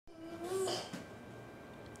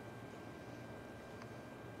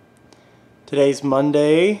Today's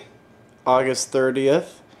Monday, August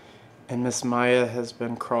 30th, and Miss Maya has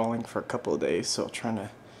been crawling for a couple of days, so trying to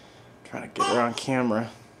get her on camera.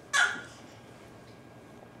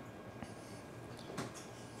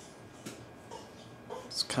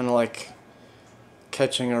 It's kind of like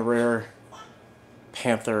catching a rare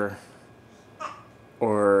panther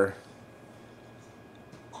or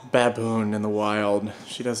baboon in the wild.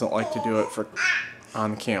 She doesn't like to do it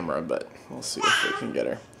on camera, but we'll see if we can get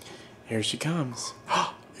her. Here she comes.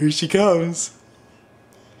 Here she comes.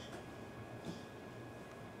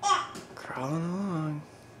 Crawling along.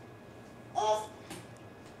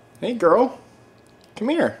 Hey girl, come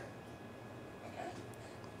here.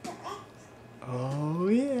 Oh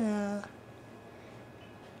yeah.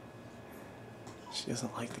 She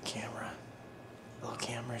doesn't like the camera. A little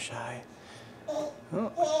camera shy.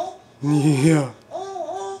 Oh. Yeah.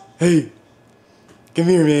 Hey, come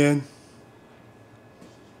here, man.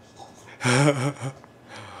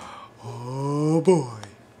 Oh boy.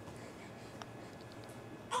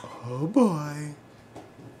 Oh boy.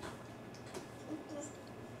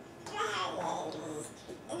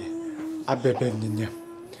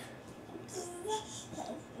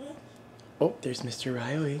 Oh, there's Mr.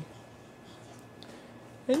 Riley.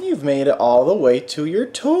 And you've made it all the way to your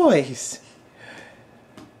toys.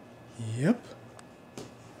 Yep.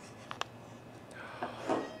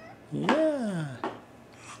 Yeah.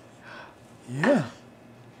 Yeah.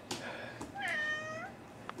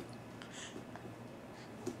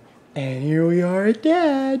 And here we are at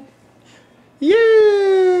Dad.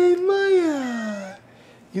 Yay, Maya!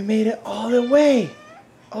 You made it all the way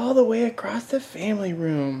across the family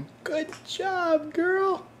room. Good job,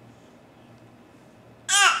 girl.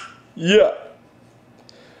 Yeah.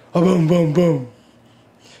 Boom, boom, boom.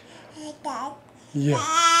 Yeah.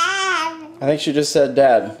 I think she just said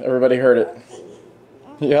Dad. Everybody heard it.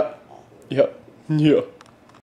 Yep. Yep. Yeah.